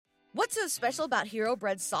What's so special about Hero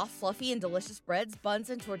Bread's soft, fluffy, and delicious breads, buns,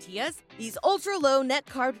 and tortillas? These ultra-low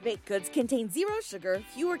net-carb baked goods contain zero sugar,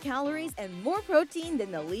 fewer calories, and more protein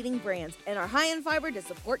than the leading brands, and are high in fiber to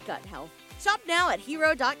support gut health. Shop now at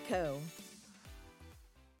hero.co.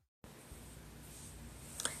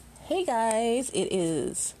 Hey guys, it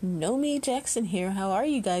is Nomi Jackson here. How are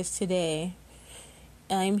you guys today?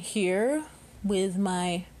 I'm here with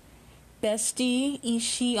my bestie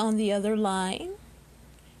Ishi on the other line,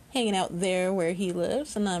 hanging out there where he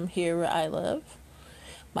lives, and I'm here where I live.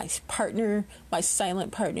 My partner, my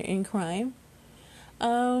silent partner in crime.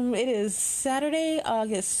 It is Saturday,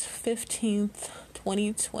 August 15th,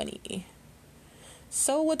 2020.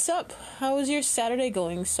 So what's up? How is your Saturday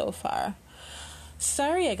going so far?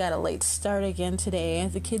 Sorry I got a late start again today.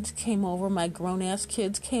 The kids came over, my grown-ass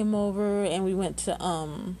kids came over, and we went to,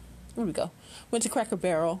 where'd we go? Went to Cracker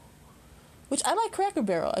Barrel, which I like Cracker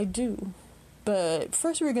Barrel, I do. But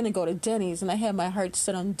first we were going to go to Denny's, and I had my heart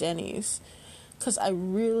set on Denny's, because I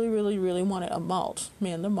really, really, really wanted a malt.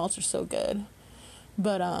 Man, the malts are so good.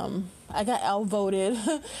 But, I got outvoted,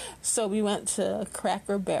 so we went to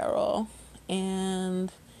Cracker Barrel,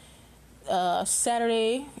 and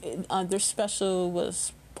Saturday, their special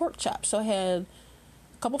was pork chops. So I had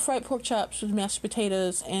a couple fried pork chops with mashed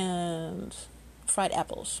potatoes and fried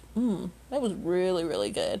apples. That was really,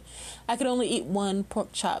 really good. I could only eat one pork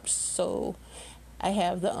chop, so I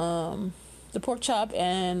have the pork chop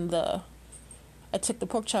and I took the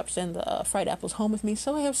pork chops and the fried apples home with me,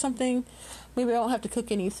 so I have something. Maybe I don't have to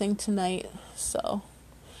cook anything tonight. So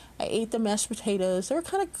I ate the mashed potatoes. They were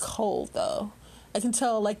kind of cold though. I can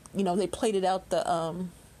tell, they plated out the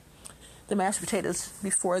mashed potatoes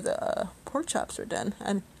before the pork chops are done.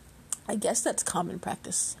 And I guess that's common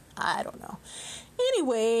practice. I don't know.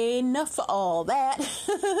 Anyway, enough of all that.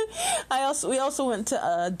 We also went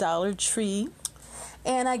to Dollar Tree,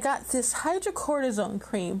 and I got this hydrocortisone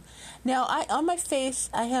cream. Now, on my face,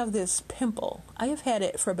 I have this pimple. I have had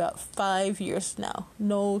it for about 5 years now.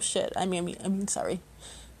 No shit. I mean, sorry.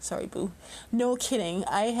 Sorry, boo. No kidding.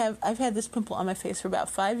 I've had this pimple on my face for about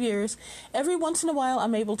 5 years. Every once in a while,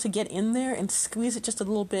 I'm able to get in there and squeeze it just a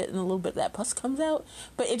little bit, and a little bit of that pus comes out.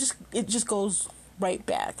 But it just goes right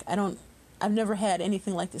back. I've never had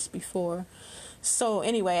anything like this before. So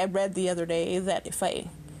anyway, I read the other day that if I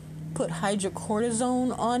put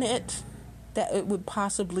hydrocortisone on it, that it would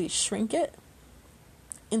possibly shrink it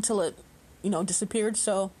until it, disappeared.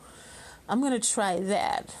 So I'm gonna try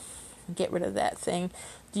that. Get rid of that thing.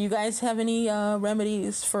 Do you guys have any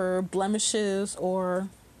remedies for blemishes or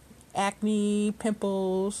acne,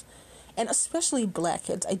 pimples, and especially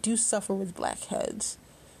blackheads? I do suffer with blackheads.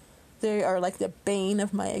 They are like the bane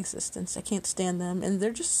of my existence. I can't stand them, and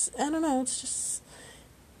they're just, I don't know, it's just,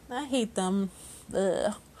 I hate them.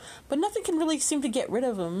 Ugh. But nothing can really seem to get rid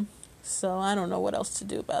of them, so I don't know what else to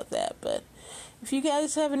do about that. But if you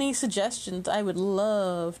guys have any suggestions, I would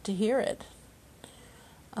love to hear it.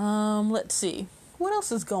 Let's see. What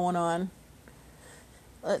else is going on?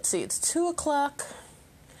 Let's see. It's 2:00.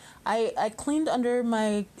 I cleaned under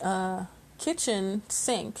my kitchen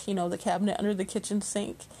sink, the cabinet under the kitchen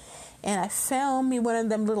sink, and I found me one of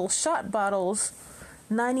them little shot bottles,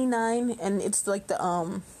 99, and it's like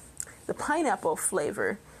the pineapple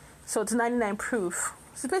flavor. So it's 99 proof.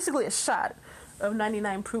 It's basically a shot of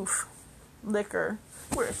 99 proof liquor.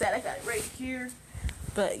 Where is that? I got it right here.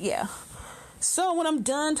 But yeah. So when I'm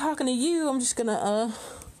done talking to you, I'm just gonna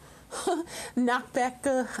knock back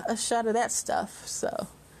a shot of that stuff. So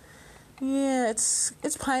yeah, it's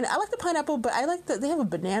pine. I like the pineapple, but I like they have a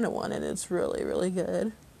banana one, and it's really, really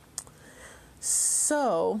good.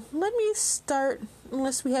 So let me start.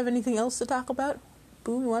 Unless we have anything else to talk about.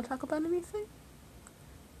 Boo, you want to talk about anything?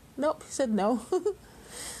 Nope, he said no.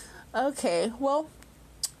 Okay, well,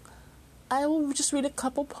 I will just read a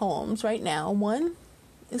couple poems right now. One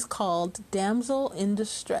is called Damsel in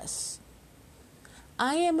Distress.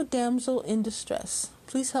 I am a damsel in distress.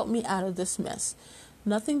 Please help me out of this mess.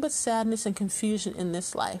 Nothing but sadness and confusion in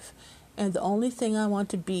this life, and the only thing I want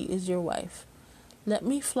to be is your wife. Let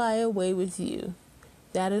me fly away with you.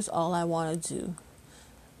 That is all I want to do.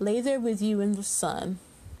 Lay there with you in the sun.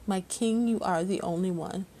 My king, you are the only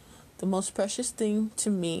one. The most precious thing to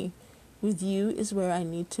me, with you is where I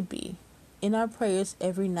need to be. In our prayers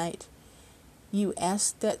every night, you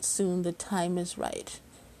ask that soon the time is right.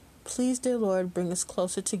 Please, dear Lord, bring us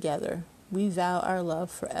closer together. We vow our love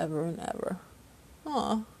forever and ever.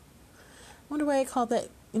 Aw. I wonder why I call that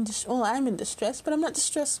well, I'm in distress, but I'm not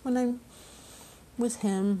distressed when I'm with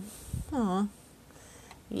him. Aw.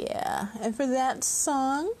 Yeah. And for that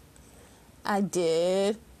song, I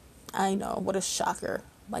know, what a shocker.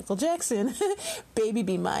 Michael Jackson, Baby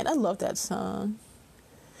Be Mine. I love that song.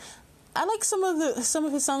 I like some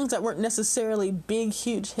of his songs that weren't necessarily big,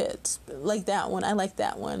 huge hits. Like that one. I like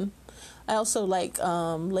that one. I also like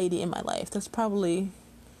Lady in My Life. That's probably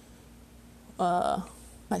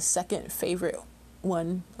my second favorite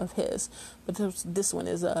one of his. But this one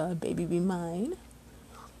is Baby Be Mine.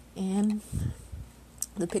 And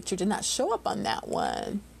the picture did not show up on that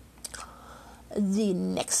one. The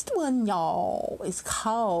next one, y'all, is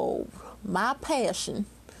called My Passion.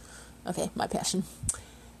 Okay, My Passion.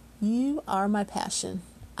 You are my passion.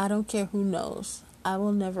 I don't care who knows. I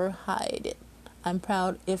will never hide it. I'm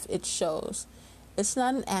proud if it shows. It's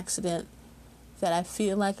not an accident that I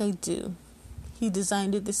feel like I do. He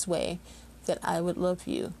designed it this way that I would love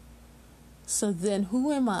you. So then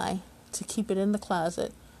who am I to keep it in the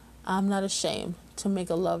closet? I'm not ashamed to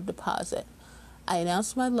make a love deposit. I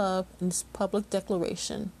announce my love in this public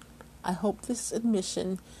declaration. I hope this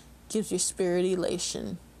admission gives your spirit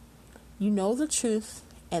elation. You know the truth,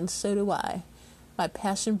 and so do I. My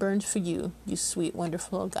passion burns for you, you sweet,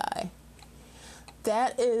 wonderful guy.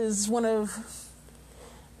 That is one of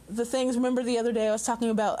the things. Remember the other day I was talking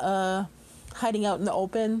about hiding out in the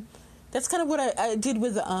open? That's kind of what I did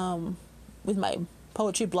with my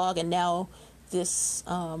poetry blog, and now this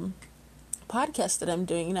podcast that I'm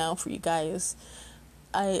doing now for you guys.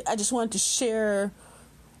 I just wanted to share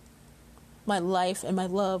my life and my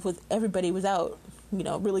love with everybody without,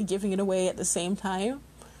 really giving it away at the same time.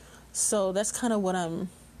 So that's kind of what I'm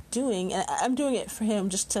doing. And I'm doing it for him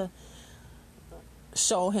just to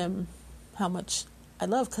show him how much I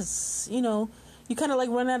love. Because, you kind of like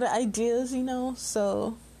run out of ideas,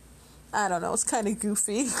 So, I don't know. It's kind of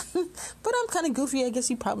goofy. But I'm kind of goofy. I guess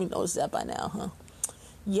you probably knows that by now, huh?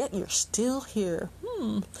 Yet you're still here.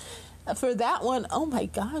 For that one, oh my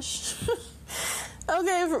gosh.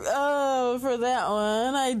 Okay, for that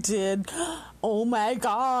one, I did. Oh my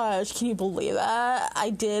gosh, can you believe that?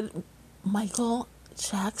 I did Michael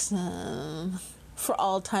Jackson For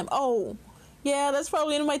All Time. Oh, yeah, that's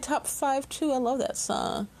probably in my top 5 too. I love that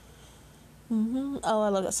song. Oh, I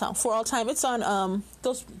love that song. For All Time. It's on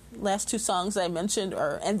those last 2 songs I mentioned,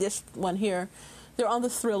 and this one here. They're on the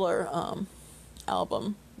Thriller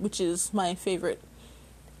album, which is my favorite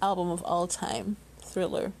album of all time,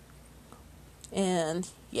 Thriller. And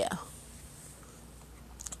yeah,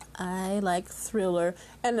 I like Thriller.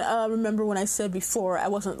 And remember when I said before I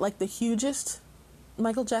wasn't like the hugest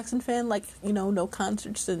Michael Jackson fan, like, no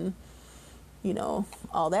concerts and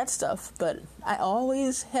all that stuff, but I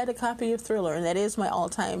always had a copy of Thriller, and that is my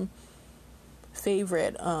all-time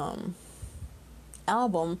favorite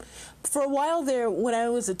album. For a while there, when I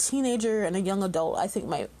was a teenager and a young adult, I think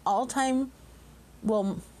my all-time,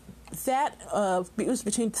 it was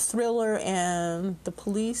between Thriller and The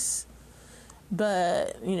Police,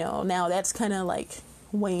 but now that's kind of like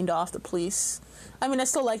waned off. The Police, I mean, I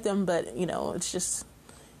still like them, but it's just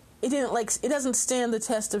it doesn't stand the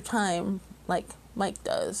test of time like Mike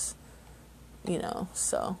does,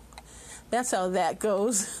 so that's how that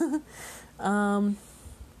goes.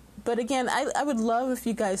 But again, I would love if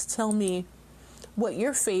you guys tell me what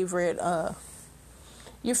your favorite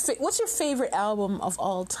what's your favorite album of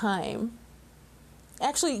all time?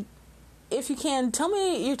 Actually, if you can, tell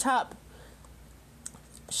me your top,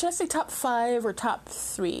 should I say top 5 or top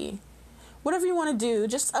 3? Whatever you want to do,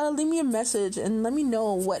 just leave me a message and let me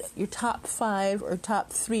know what your top 5 or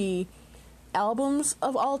top 3 albums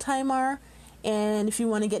of all time are. And if you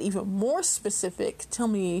want to get even more specific, tell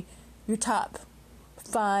me your top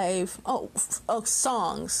 5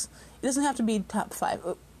 songs. It doesn't have to be top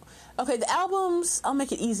 5. Okay, the albums, I'll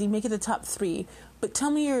make it easy, make it the top 3. But tell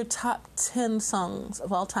me your top 10 songs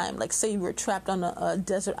of all time. Like, say you were trapped on a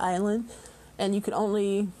desert island and you could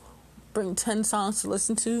only bring 10 songs to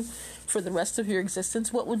listen to for the rest of your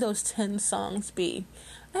existence. What would those 10 songs be?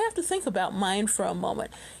 I have to think about mine for a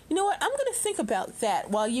moment. You know what? I'm going to think about that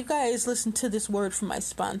while you guys listen to this word from my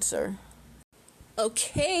sponsor.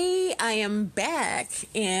 Okay, I am back.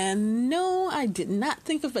 And no, I did not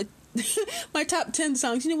think of my top 10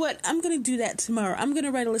 songs. You know what? I'm going to do that tomorrow. I'm going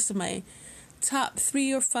to write a list of my top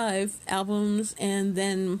 3 or 5 albums and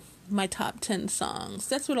then my top 10 songs.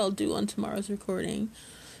 That's what I'll do on tomorrow's recording.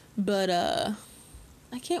 But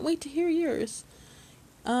I can't wait to hear yours.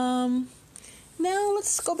 Now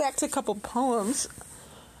let's go back to a couple poems.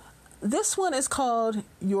 This one is called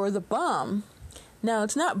You're the Bomb. Now,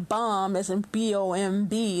 it's not bomb as in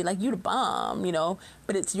B-O-M-B, like you the bomb,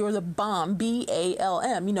 but it's You're the Balm,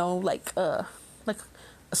 B-A-L-M, like a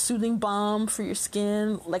soothing balm for your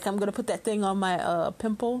skin. Like I'm going to put that thing on my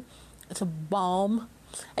pimple. It's a balm.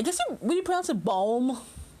 I guess would you pronounce it balm?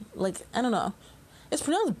 Like, I don't know. It's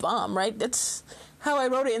pronounced bomb, right? That's how I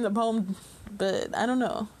wrote it in the poem, but I don't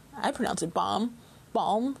know. I pronounce it bomb.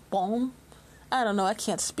 Balm. I don't know. I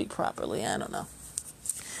can't speak properly. I don't know.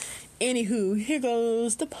 Anywho, here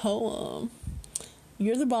goes the poem.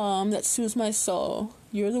 You're the balm that soothes my soul.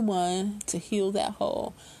 You're the one to heal that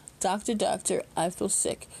hole. Doctor, doctor, I feel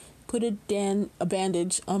sick. Put a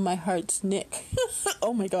bandage on my heart's nick.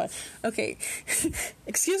 Oh my god. Okay.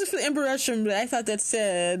 Excuse me for the interruption, but I thought that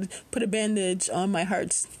said, put a bandage on my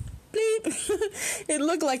heart's bleep. It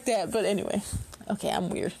looked like that, but anyway. Okay, I'm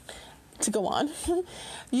weird. To go on.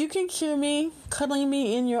 You can cure me, cuddling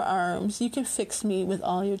me in your arms. You can fix me with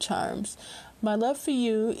all your charms. My love for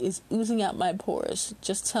you is oozing out my pores.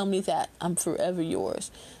 Just tell me that I'm forever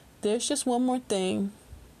yours. There's just one more thing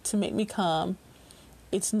to make me calm.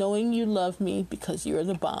 It's knowing you love me because you're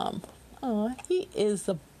the bomb. Oh, he is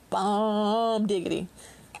the bomb, diggity.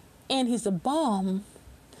 And he's the bomb.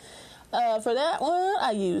 For that one,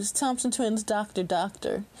 I used Thompson Twins' Doctor,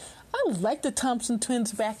 Doctor. I liked the Thompson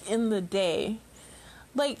Twins back in the day.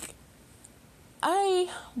 Like, I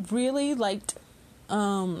really liked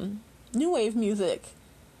new wave music.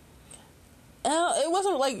 It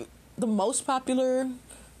wasn't like the most popular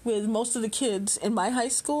with most of the kids in my high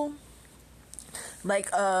school.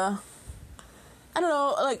 Like, I don't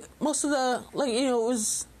know, like most of the, like, you know, it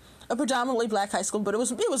was a predominantly black high school, but it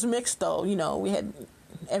was mixed though, you know, we had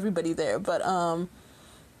everybody there, but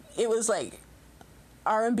it was like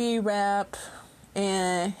R&B, rap,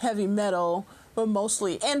 and heavy metal were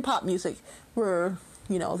mostly, and pop music were,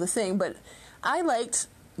 you know, the thing. But I liked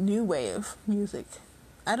new wave music.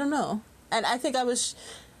 I don't know. And I think I was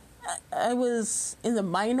in the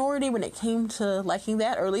minority when it came to liking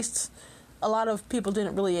that, or at least a lot of people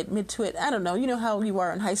didn't really admit to it. I don't know. You know how you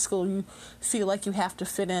are in high school. You feel like you have to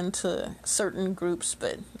fit into certain groups.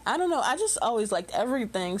 But I don't know. I just always liked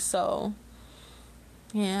everything, so...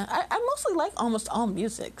 Yeah, I mostly like almost all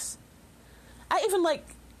musics. I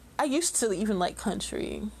used to even like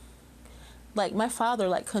country. Like, my father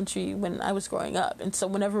liked country when I was growing up. And so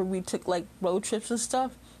whenever we took, like, road trips and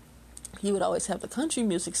stuff, he would always have the country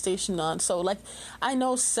music station on. So, like, I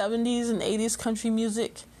know 70s and 80s country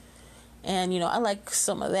music. And, you know, I like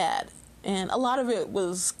some of that. And a lot of it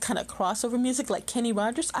was kind of crossover music, like Kenny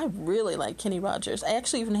Rogers. I really like Kenny Rogers. I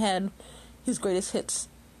actually even had his Greatest Hits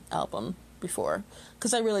album before,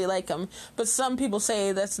 because I really like him. But some people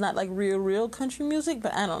say that's not like real country music,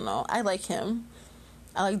 but I don't know. I like him.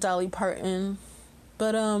 I like Dolly Parton.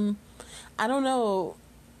 But I don't know,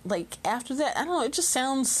 like after that, I don't know, it just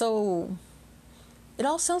sounds so, it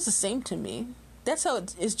all sounds the same to me. That's how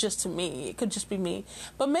it is just to me. It could just be me.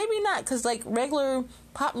 But maybe not, because like regular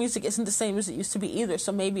pop music isn't the same as it used to be either.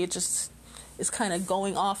 So maybe it just is kind of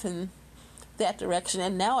going off in that direction.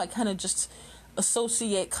 And now I kind of just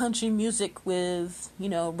associate country music with, you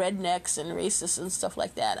know, rednecks and racists and stuff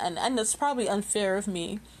like that. And it's probably unfair of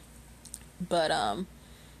me. But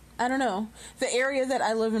I don't know. The area that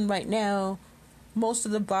I live in right now, most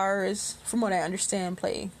of the bars, from what I understand,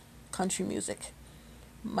 play country music.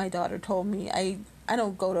 My daughter told me I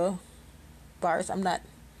don't go to bars. I'm not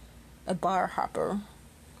a bar hopper.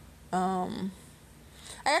 I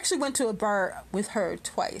actually went to a bar with her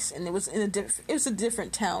twice, and it was a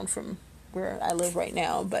different town from where I live right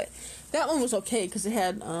now, but that one was okay because it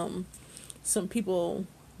had some people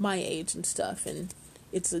my age and stuff, and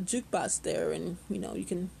it's a jukebox there, and you know, you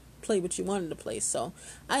can play what you wanted to play, so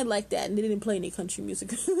I like that. And they didn't play any country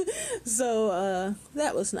music. So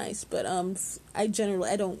that was nice. But I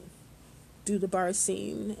don't do the bar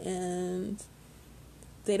scene, and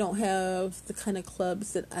they don't have the kind of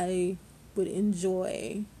clubs that I would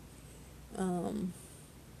enjoy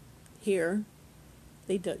here.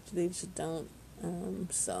 They just don't.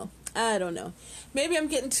 So I don't know. Maybe I'm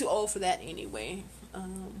getting too old for that anyway.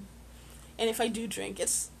 And if I do drink,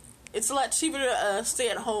 it's a lot cheaper to stay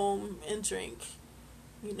at home and drink,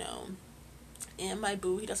 you know. And my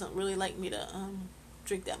boo, he doesn't really like me to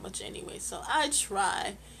drink that much anyway. So I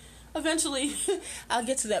try. Eventually, I'll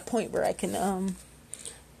get to that point where I can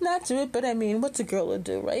not do it. But I mean, what's a girl to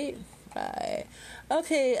do, right? Right.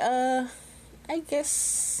 Okay. I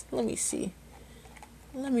guess. Let me see.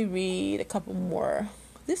 Let me read a couple more.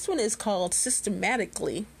 This one is called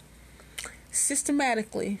Systematically.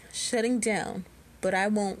 Systematically shutting down, but I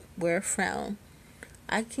won't wear a frown.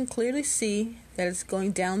 I can clearly see that it's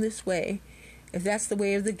going down this way. If that's the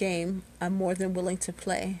way of the game, I'm more than willing to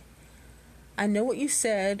play. I know what you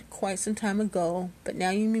said quite some time ago, but now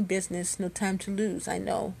you mean business, no time to lose, I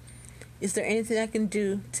know. Is there anything I can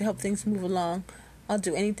do to help things move along? I'll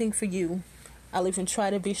do anything for you. I'll even try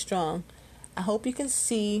to be strong. I hope you can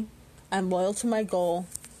see I'm loyal to my goal.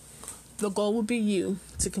 The goal will be you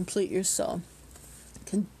to complete your soul.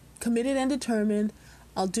 Committed and determined,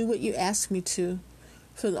 I'll do what you ask me to.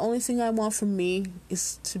 For the only thing I want from me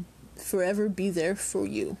is to forever be there for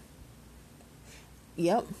you.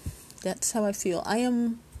 Yep, that's how I feel. I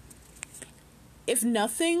am, if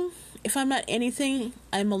nothing, if I'm not anything,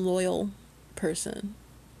 I'm a loyal person.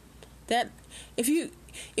 That, if you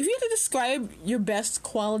had to describe your best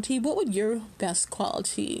quality, what would your best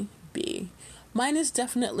quality be? Mine is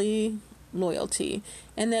definitely loyalty.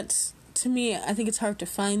 And that's, to me, I think it's hard to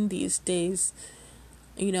find these days,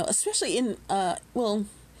 you know, especially in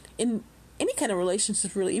in any kind of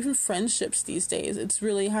relationship, really, even friendships these days. It's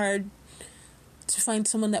really hard to find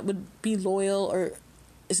someone that would be loyal or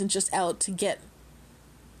isn't just out to get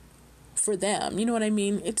for them. You know what I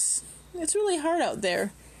mean? It's really hard out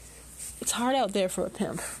there. It's hard out there for a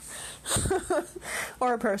pimp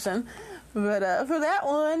or a person. But for that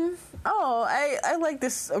one, I like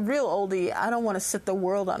this, a real oldie. I don't want to set the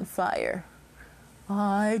world on fire.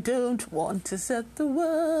 I don't want to set the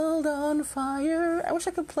world on fire. I wish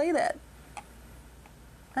I could play that.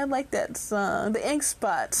 I like that song. The Ink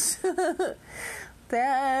Spots.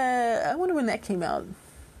 That, I wonder when that came out.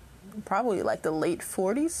 Probably like the late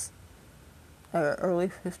 40s or early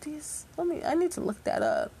 50s. I need to look that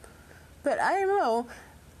up. But I don't know.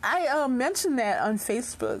 I mentioned that on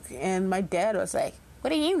Facebook, and my dad was like, "What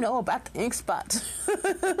do you know about the Ink Spots?"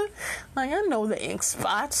 Like, I know the Ink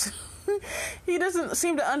Spots. He doesn't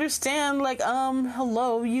seem to understand, like,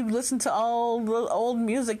 hello, you listened to all the old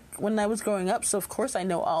music when I was growing up, so of course I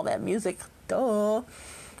know all that music. Duh.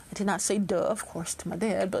 I did not say duh, of course, to my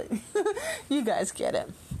dad, but you guys get it.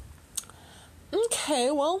 Okay,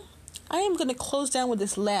 well, I am going to close down with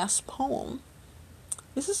this last poem.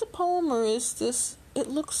 Is this a poem, or is this...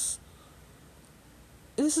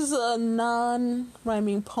 This is a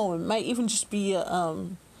non-rhyming poem. It might even just be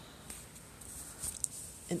an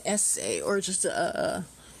essay, or just what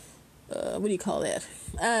do you call that?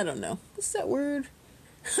 I don't know. What's that word?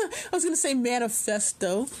 I was going to say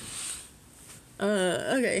manifesto.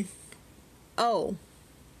 Okay. Oh.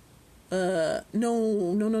 No,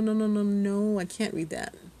 I can't read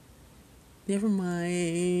that. Never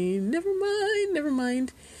mind.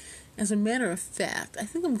 As a matter of fact, I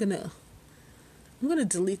think I'm gonna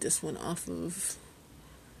delete this one off of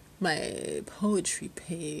my poetry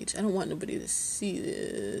page. I don't want nobody to see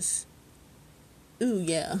this. Ooh,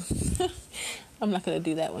 yeah. I'm not gonna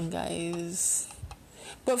do that one, guys.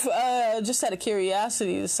 But for, just out of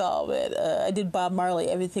curiosity to solve it, I did Bob Marley,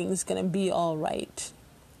 Everything's Gonna Be Alright.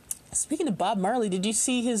 Speaking of Bob Marley, did you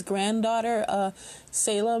see his granddaughter,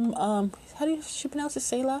 Selah, how do she pronounce it,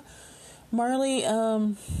 Selah? Marley,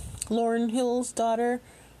 Lauryn Hill's daughter,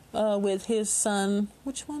 with his son,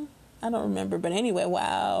 which one? I don't remember, but anyway,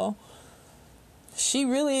 wow. She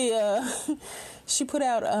really, she put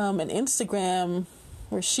out, an Instagram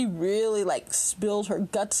where she really, like, spilled her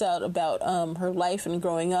guts out about, her life and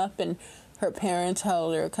growing up and her parents,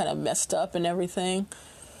 how they're kind of messed up and everything.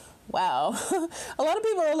 Wow. A lot of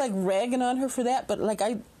people are, like, ragging on her for that, but, like,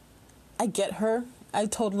 I get her. I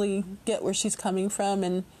totally get where she's coming from,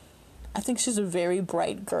 and I think she's a very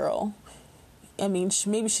bright girl. I mean,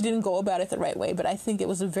 maybe she didn't go about it the right way, but I think it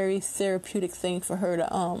was a very therapeutic thing for her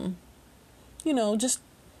to, you know, just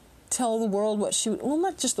tell the world what well,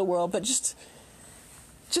 not just the world, but just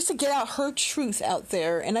to get out her truth out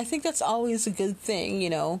there. And I think that's always a good thing, you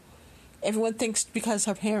know. Everyone thinks because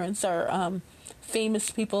her parents are famous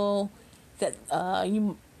people that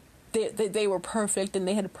they were perfect and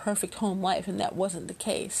they had a perfect home life, and that wasn't the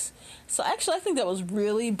case. So actually, I think that was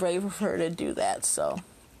really brave of her to do that. So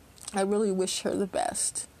I really wish her the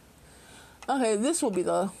best. Okay, this will be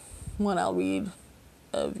the one I'll read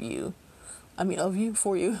for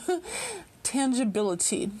you.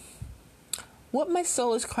 Tangibility. What my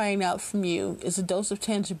soul is crying out from you is a dose of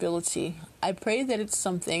tangibility. I pray that it's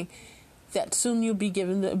something that soon you'll be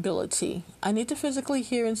given the ability. I need to physically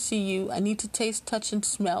hear and see you. I need to taste, touch, and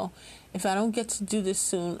smell. If I don't get to do this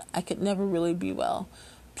soon, I could never really be well.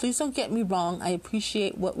 Please don't get me wrong. I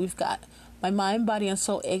appreciate what we've got. My mind, body, and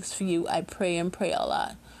soul aches for you. I pray and pray a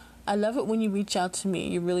lot. I love it when you reach out to me.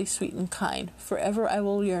 You're really sweet and kind. Forever I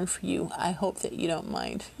will yearn for you. I hope that you don't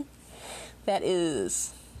mind. That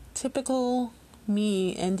is typical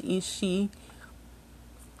me and Ishi.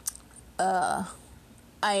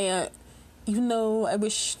 Even though I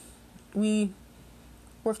wish we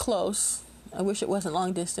were close, I wish it wasn't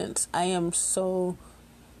long distance, I am so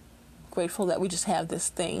grateful that we just have this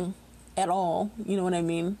thing at all, you know what I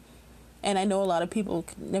mean? And I know a lot of people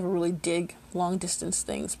never really dig long distance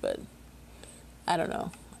things, but I don't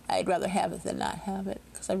know. I'd rather have it than not have it,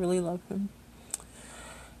 because I really love him.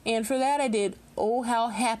 And for that, I did Oh How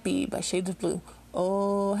Happy by Shades of Blue.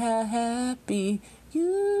 Oh, how happy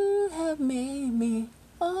you have made me.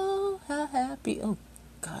 Oh, how happy. Oh,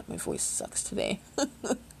 God, my voice sucks today.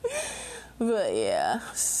 But yeah,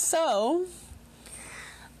 so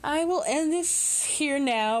I will end this here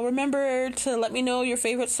now. Remember to let me know your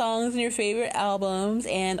favorite songs and your favorite albums.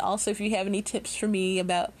 And also if you have any tips for me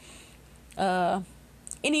about,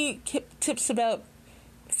 tips about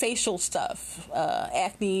facial stuff,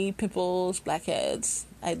 acne, pimples, blackheads.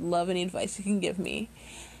 I'd love any advice you can give me.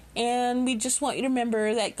 And we just want you to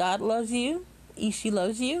remember that God loves you, Ishi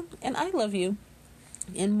loves you, and I love you.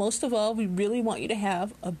 And most of all, we really want you to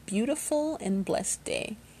have a beautiful and blessed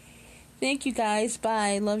day. Thank you guys.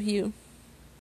 Bye. Love you.